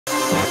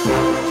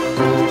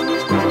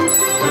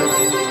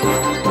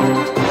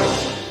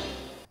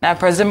Now,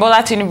 President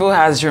Bola Tinubu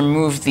has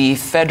removed the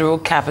Federal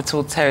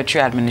Capital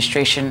Territory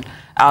Administration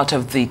out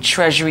of the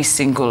Treasury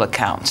Single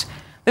Account.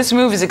 This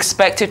move is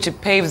expected to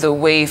pave the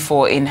way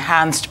for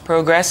enhanced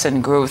progress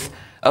and growth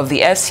of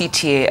the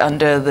FCT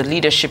under the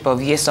leadership of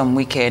Nyesom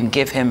Wike and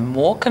give him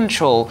more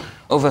control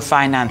over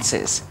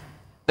finances.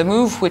 The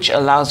move, which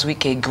allows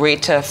Wike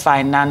greater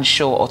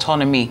financial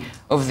autonomy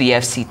over the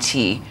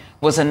FCT,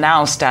 was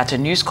announced at a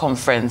news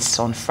conference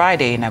on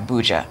Friday in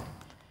Abuja.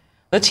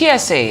 The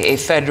TSA, a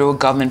federal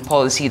government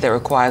policy that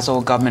requires all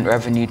government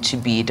revenue to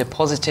be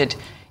deposited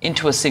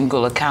into a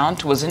single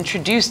account, was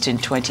introduced in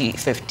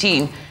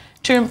 2015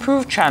 to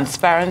improve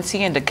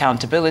transparency and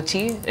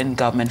accountability in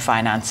government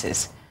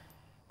finances.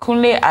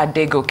 Kunle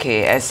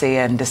Adegoke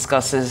SAN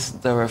discusses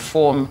the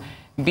reform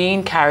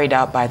being carried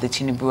out by the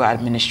Tinubu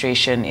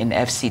administration in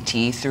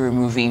FCT through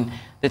removing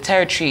the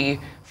territory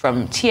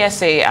from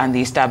TSA and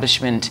the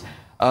establishment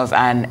of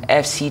an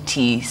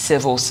FCT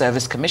Civil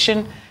Service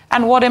Commission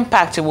and what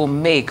impact it will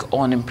make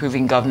on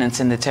improving governance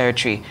in the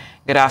territory.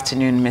 Good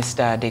afternoon,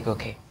 Mr.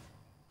 Adegoke.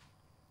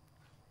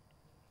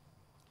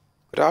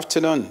 Good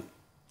afternoon.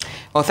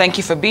 Well, thank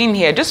you for being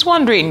here. Just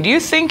wondering, do you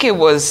think it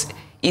was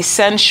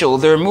essential,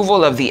 the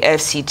removal of the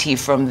FCT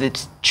from the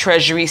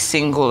Treasury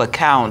Single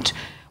Account?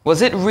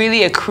 Was it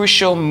really a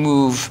crucial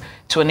move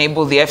to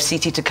enable the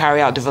FCT to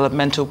carry out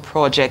developmental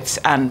projects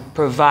and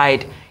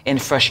provide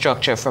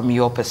infrastructure from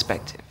your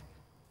perspective?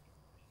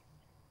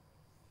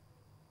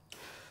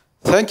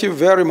 Thank you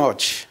very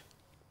much.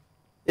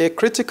 A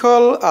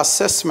critical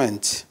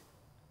assessment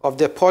of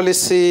the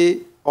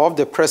policy of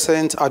the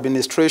present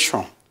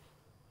administration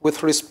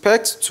with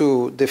respect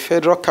to the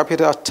Federal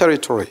Capital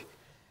Territory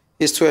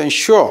is to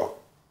ensure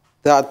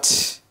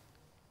that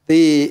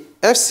the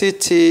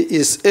FCT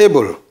is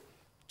able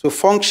to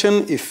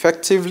function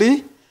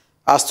effectively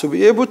as to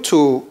be able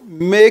to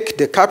make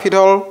the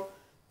capital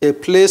a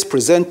place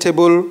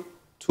presentable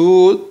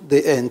to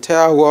the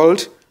entire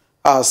world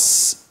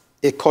as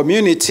a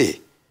community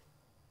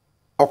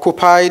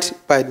occupied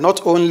by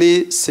not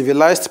only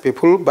civilized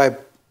people,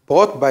 but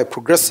by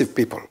progressive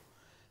people.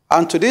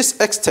 And to this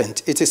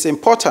extent, it is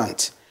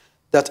important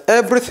that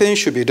everything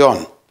should be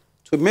done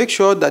to make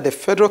sure that the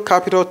Federal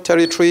Capital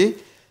Territory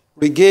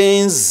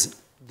regains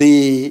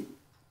the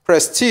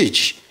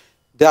prestige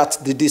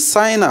that the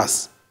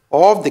designers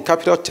of the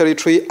Capital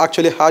Territory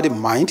actually had in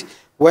mind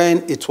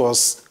when it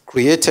was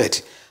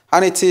created.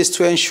 And it is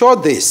to ensure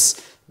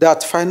this,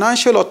 that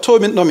financial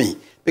autonomy,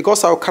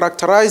 because I'll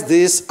characterize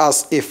this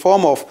as a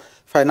form of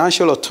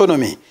financial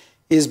autonomy,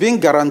 is being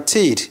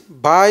guaranteed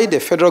by the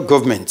federal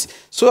government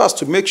so as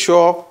to make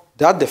sure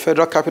that the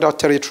Federal Capital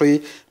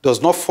Territory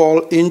does not fall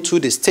into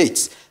the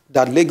states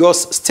that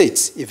Lagos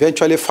State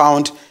eventually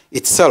found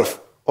itself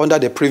under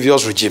the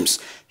previous regimes.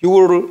 You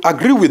will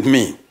agree with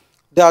me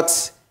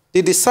that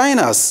the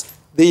designers,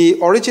 the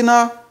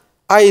original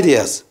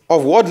ideas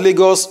of what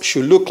Lagos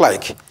should look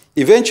like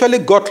eventually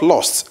got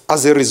lost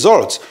as a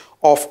result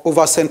of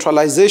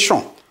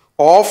over-centralization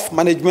of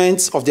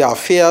management of the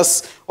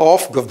affairs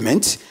of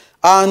government,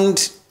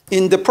 and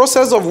in the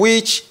process of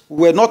which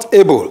we were not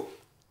able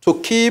to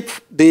keep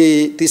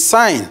the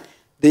design,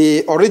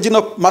 the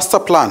original master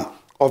plan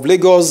of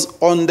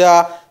Lagos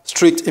under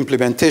strict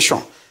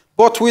implementation.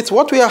 But with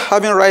what we are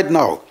having right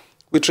now,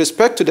 with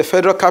respect to the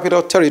Federal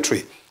Capital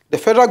Territory, the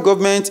federal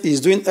government is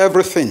doing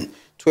everything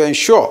to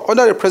ensure,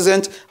 under the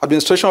present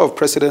administration of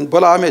President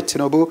Bola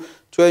Tinubu,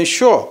 to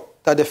ensure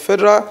that the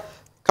Federal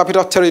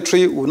Capital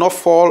Territory will not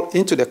fall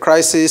into the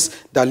crisis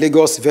that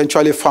Lagos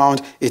eventually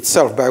found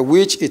itself, by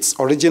which its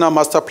original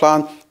master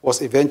plan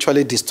was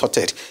eventually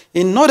distorted.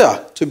 In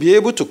order to be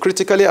able to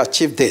critically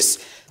achieve this,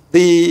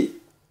 the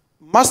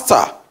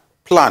master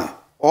plan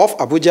of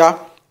Abuja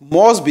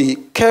must be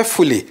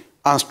carefully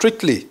and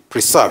strictly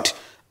preserved.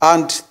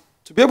 And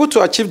to be able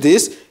to achieve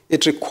this,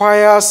 it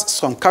requires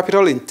some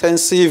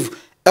capital-intensive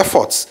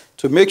efforts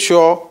to make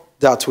sure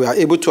that we are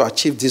able to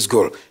achieve this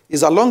goal.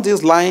 It's along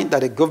this line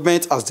that the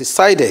government has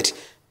decided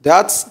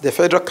that the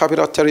Federal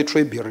Capital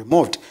Territory be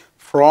removed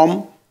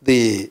from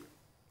the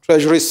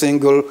Treasury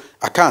Single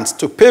Account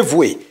to pave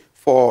way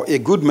for a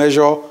good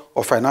measure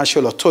of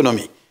financial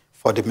autonomy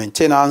for the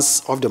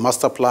maintenance of the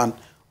master plan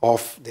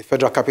of the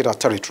Federal Capital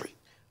Territory.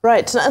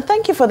 Right.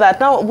 Thank you for that.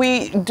 Now,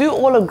 we do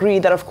all agree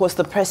that, of course,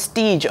 the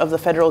prestige of the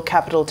Federal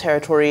Capital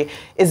Territory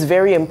is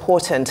very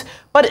important.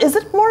 But is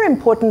it more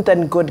important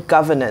than good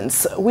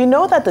governance? We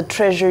know that the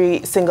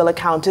Treasury Single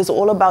Account is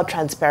all about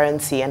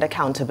transparency and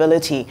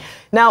accountability.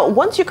 Now,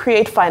 once you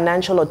create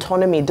financial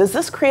autonomy, does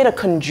this create a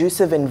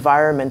conducive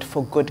environment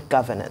for good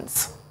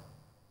governance?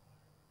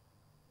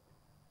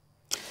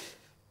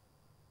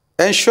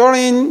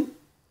 Ensuring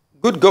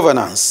good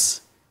governance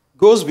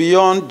goes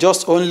beyond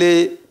just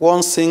only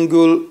one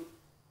single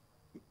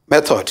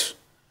method,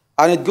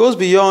 and it goes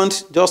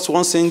beyond just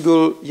one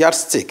single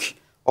yardstick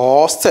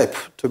or step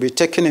to be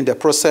taken in the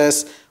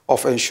process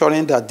of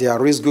ensuring that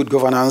there is good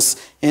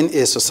governance in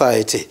a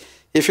society.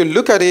 If you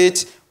look at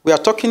it, we are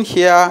talking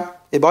here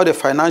about the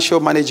financial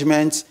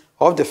management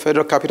of the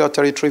Federal Capital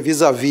Territory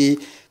vis-a-vis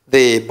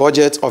the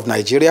budget of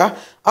Nigeria.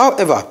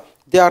 However,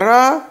 there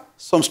are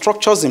some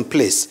structures in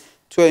place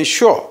to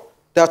ensure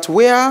that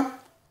where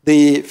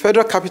the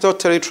Federal Capital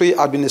Territory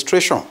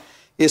Administration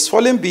is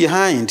falling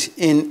behind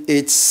in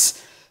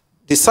its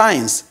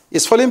designs,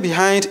 is falling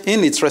behind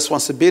in its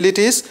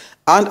responsibilities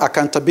and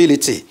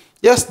accountability.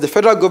 Yes, the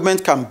federal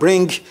government can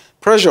bring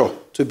pressure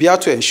to be able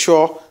to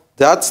ensure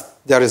that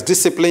there is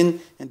discipline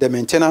in the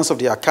maintenance of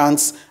the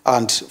accounts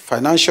and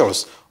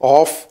financials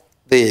of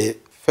the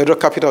Federal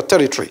Capital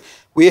Territory.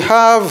 We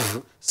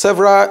have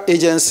several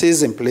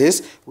agencies in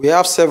place. We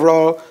have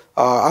several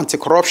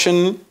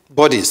anti-corruption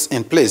bodies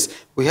in place.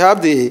 We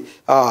have the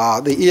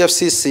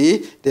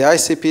EFCC, the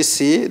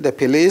ICPC, the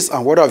police,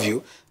 and what have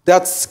you,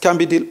 that can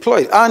be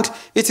deployed. And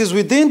it is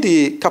within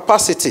the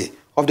capacity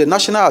of the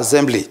National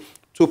Assembly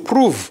to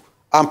prove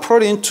and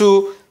prod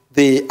into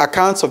the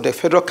accounts of the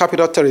Federal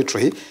Capital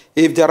Territory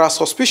if there are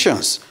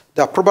suspicions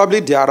that probably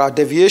there are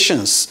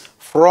deviations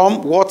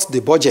from what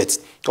the budget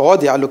or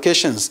the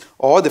allocations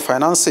or the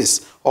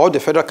finances or the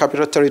Federal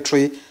Capital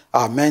Territory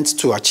are meant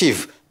to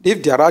achieve.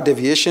 If there are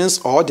deviations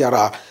or there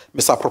are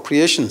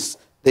misappropriations,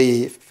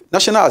 the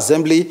National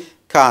Assembly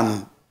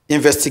can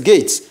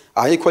investigate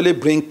and equally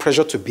bring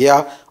pressure to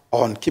bear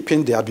on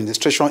keeping the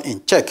administration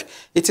in check.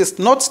 It is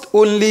not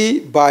only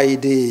by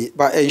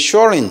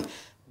ensuring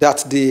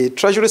that the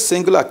Treasury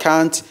Single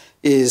Account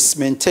is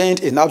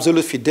maintained in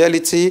absolute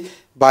fidelity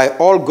by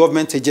all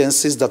government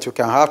agencies that you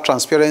can have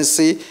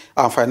transparency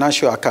and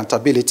financial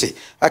accountability.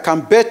 I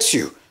can bet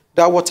you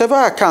that whatever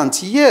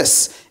account,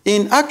 yes,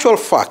 in actual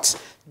fact,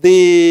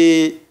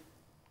 the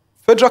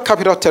Federal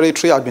Capital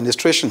Territory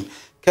Administration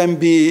can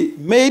be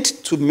made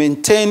to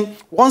maintain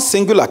one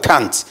single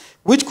account,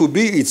 which could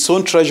be its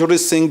own Treasury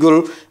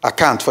Single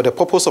Account for the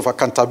purpose of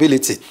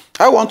accountability.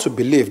 I want to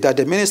believe that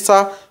the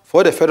Minister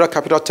for the Federal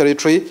Capital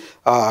Territory,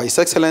 His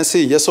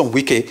Excellency Nyesom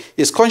Wike,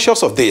 is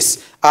conscious of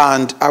this,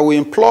 and I will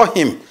implore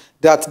him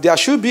that there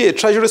should be a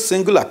Treasury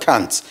Single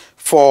Account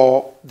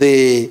for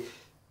the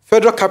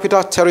Federal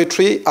Capital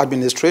Territory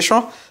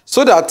Administration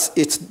so that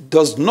it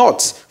does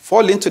not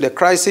fall into the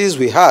crisis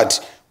we had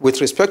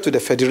with respect to the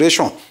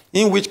Federation,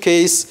 in which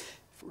case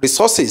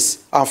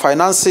resources and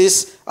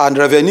finances and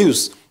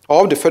revenues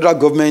of the federal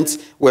government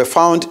were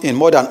found in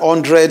more than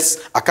 100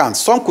 accounts.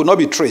 Some could not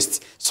be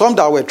traced. Some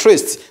that were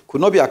traced could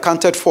not be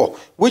accounted for,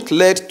 which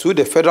led to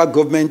the federal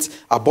government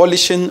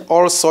abolishing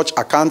all such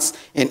accounts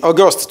in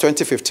August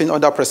 2015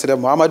 under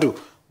President Muhammadu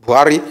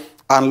Buhari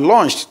and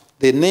launched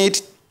the need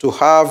to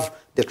have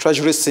the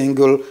Treasury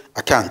Single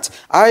Account.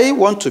 I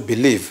want to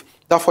believe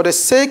that for the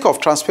sake of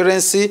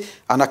transparency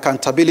and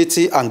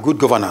accountability and good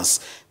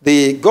governance,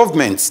 the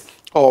government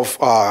of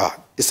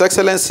His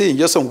Excellency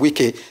Nyesom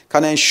Wike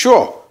can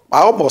ensure,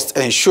 I must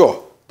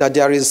ensure, that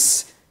there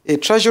is a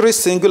Treasury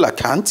Single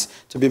Account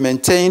to be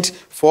maintained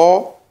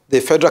for the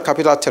Federal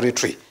Capital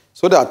Territory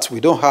so that we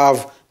don't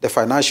have the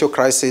financial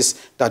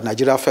crisis that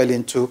Nigeria fell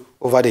into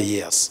over the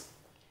years.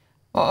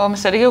 Well,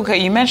 Mr.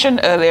 Adegoke, you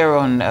mentioned earlier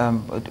on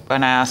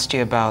when I asked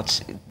you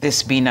about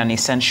this being an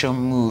essential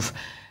move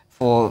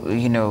for,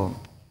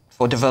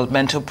 for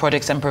developmental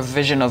projects and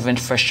provision of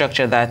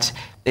infrastructure, that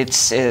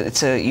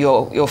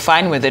you're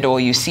fine with it or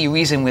you see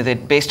reason with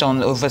it based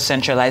on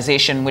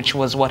over-centralization, which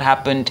was what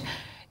happened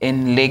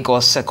in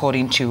Lagos,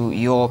 according to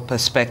your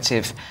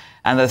perspective.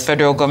 And the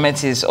federal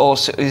government is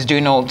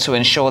doing all to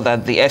ensure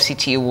that the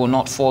FCT will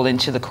not fall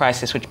into the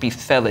crisis which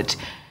befell it.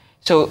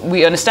 So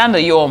we understand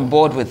that you're on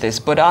board with this,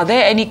 but are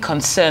there any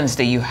concerns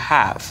that you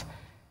have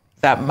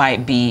that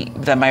might be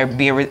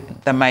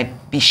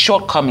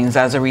shortcomings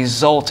as a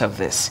result of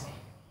this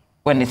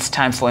when it's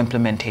time for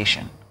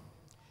implementation?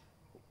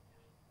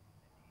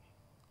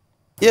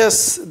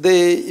 Yes,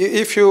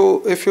 if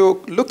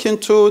you look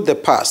into the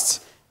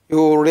past,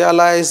 you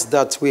realize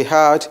that we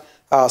had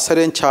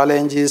certain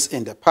challenges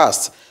in the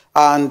past.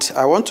 And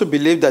I want to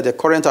believe that the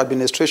current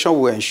administration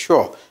will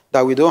ensure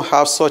that we don't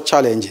have such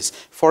challenges.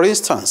 For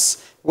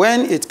instance,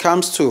 when it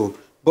comes to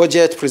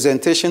budget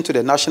presentation to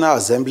the National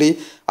Assembly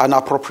and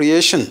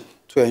appropriation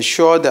to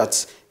ensure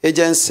that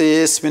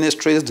agencies,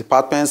 ministries,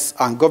 departments,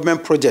 and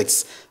government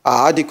projects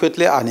are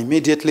adequately and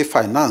immediately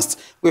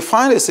financed, we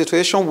find a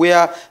situation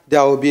where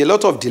there will be a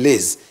lot of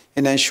delays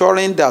in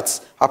ensuring that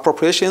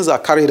appropriations are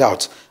carried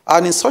out.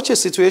 And in such a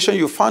situation,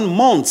 you find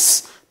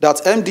months that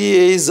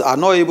MDAs are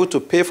not able to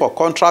pay for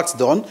contracts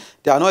done,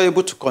 they are not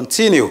able to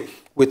continue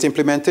with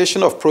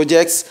implementation of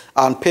projects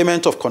and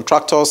payment of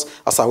contractors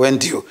as I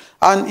went due.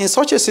 And in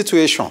such a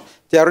situation,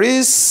 there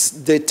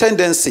is the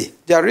tendency,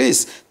 there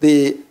is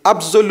the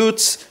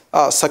absolute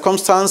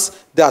circumstance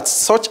that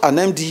such an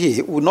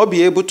MDA will not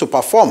be able to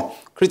perform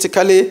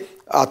critically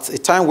at a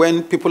time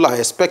when people are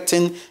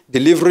expecting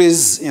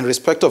deliveries in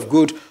respect of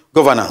good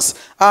governance.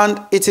 And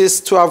it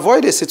is to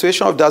avoid a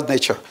situation of that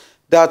nature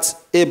that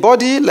a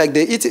body like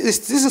this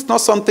is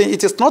not something,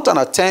 it is not an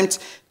attempt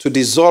to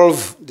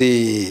dissolve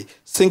the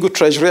single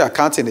treasury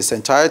account in its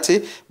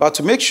entirety, but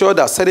to make sure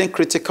that certain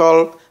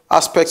critical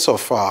aspects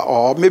of,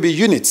 or maybe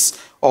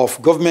units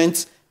of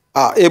government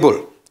are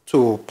able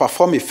to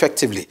perform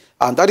effectively.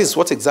 And that is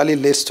what exactly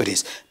leads to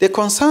this. The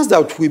concerns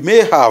that we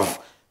may have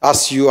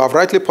as you have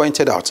rightly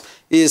pointed out,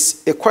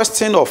 is a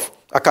question of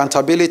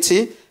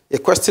accountability, a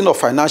question of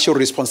financial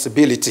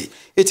responsibility.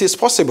 It is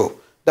possible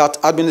that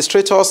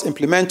administrators,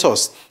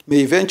 implementers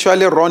may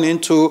eventually run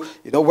into,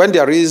 when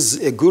there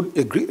is a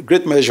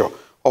great measure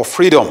of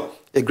freedom,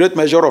 a great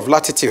measure of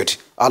latitude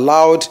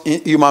allowed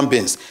in human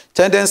beings.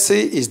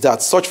 Tendency is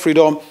that such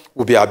freedom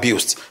will be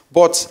abused.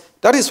 But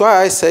that is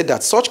why I said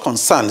that such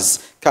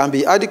concerns can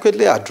be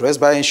adequately addressed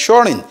by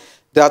ensuring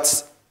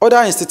that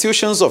other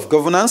institutions of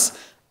governance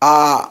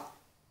are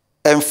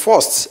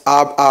enforced,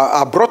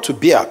 are brought to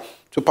bear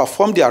to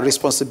perform their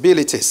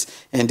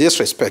responsibilities in this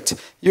respect.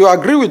 You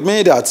agree with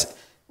me that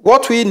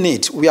what we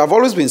need, we have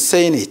always been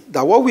saying it,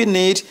 that what we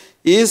need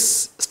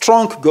is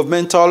strong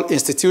governmental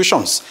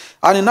institutions.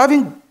 And in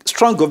having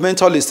strong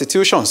governmental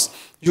institutions,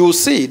 you will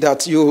see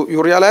that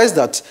you realize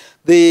that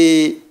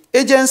the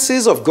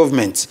agencies of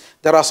government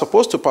that are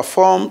supposed to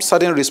perform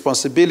certain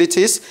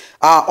responsibilities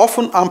are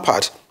often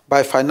hampered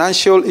by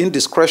financial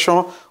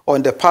indiscretion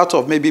on the part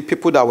of maybe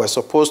people that were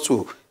supposed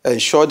to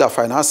ensure that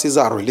finances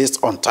are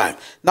released on time.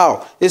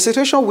 Now, a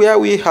situation where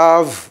we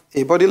have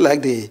a body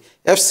like the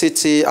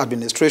FCT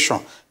administration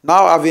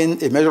now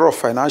having a measure of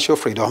financial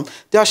freedom,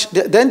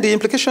 then the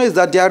implication is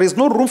that there is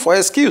no room for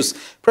excuse.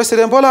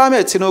 President Bola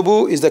Ahmed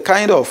Tinubu is the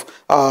kind of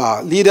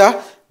leader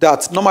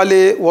that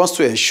normally wants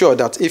to ensure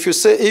that if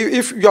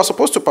you are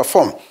supposed to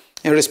perform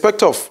in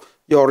respect of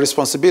your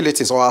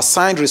responsibilities or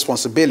assigned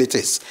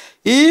responsibilities,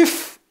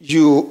 if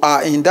you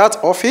are in that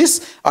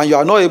office and you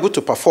are not able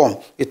to perform,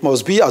 it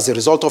must be as a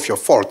result of your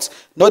fault,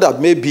 not that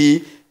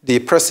maybe the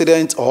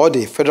president or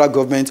the federal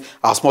government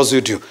has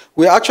muzzled you.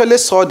 We actually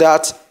saw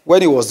that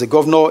when he was the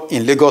governor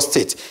in Lagos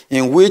State,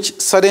 in which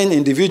certain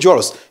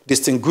individuals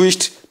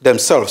distinguished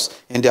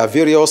themselves in their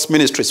various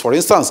ministries. For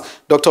instance,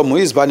 Dr.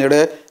 Muiz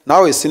Banire,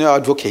 now a senior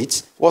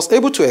advocate, was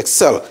able to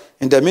excel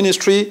in the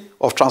Ministry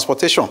of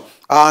Transportation.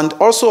 And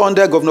also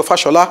under Governor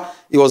Fashola,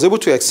 he was able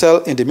to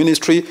excel in the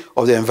Ministry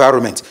of the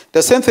Environment.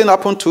 The same thing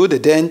happened to the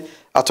then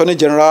Attorney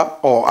General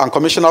and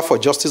Commissioner for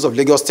Justice of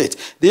Lagos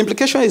State. The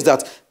implication is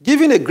that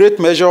giving a great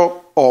measure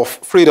of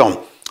freedom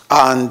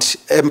and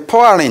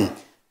empowering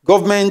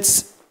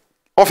government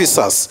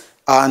officers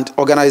and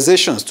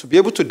organizations to be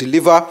able to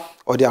deliver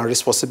on their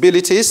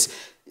responsibilities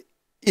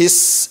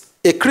is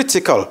a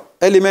critical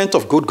element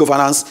of good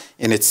governance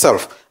in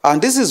itself.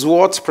 And this is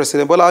what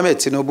President Bola Ahmed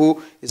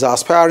Tinubu is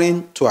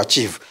aspiring to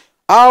achieve.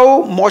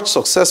 How much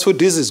successful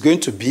this is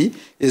going to be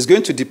is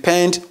going to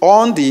depend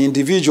on the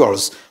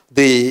individuals,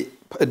 the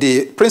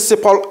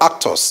principal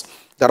actors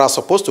that are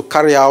supposed to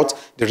carry out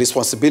the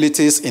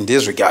responsibilities in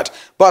this regard.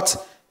 But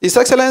His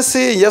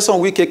Excellency Nyesom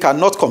Wike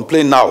cannot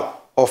complain now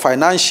of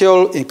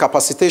financial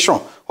incapacitation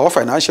or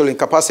financial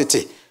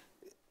incapacity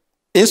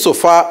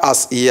insofar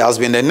as he has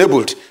been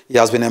enabled, he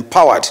has been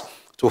empowered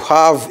to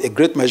have a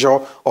great measure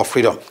of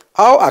freedom.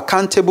 How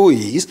accountable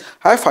he is,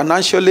 how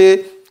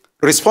financially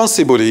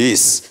responsible he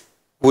is,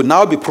 will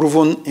now be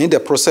proven in the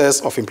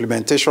process of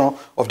implementation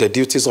of the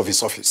duties of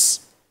his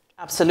office.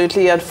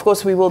 Absolutely. And of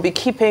course, we will be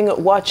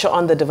keeping watch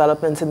on the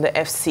developments in the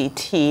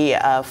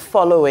FCT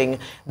following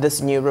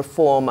this new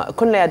reform.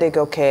 Kunle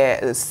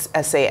Adegoke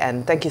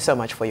SAN, thank you so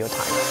much for your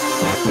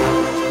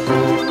time.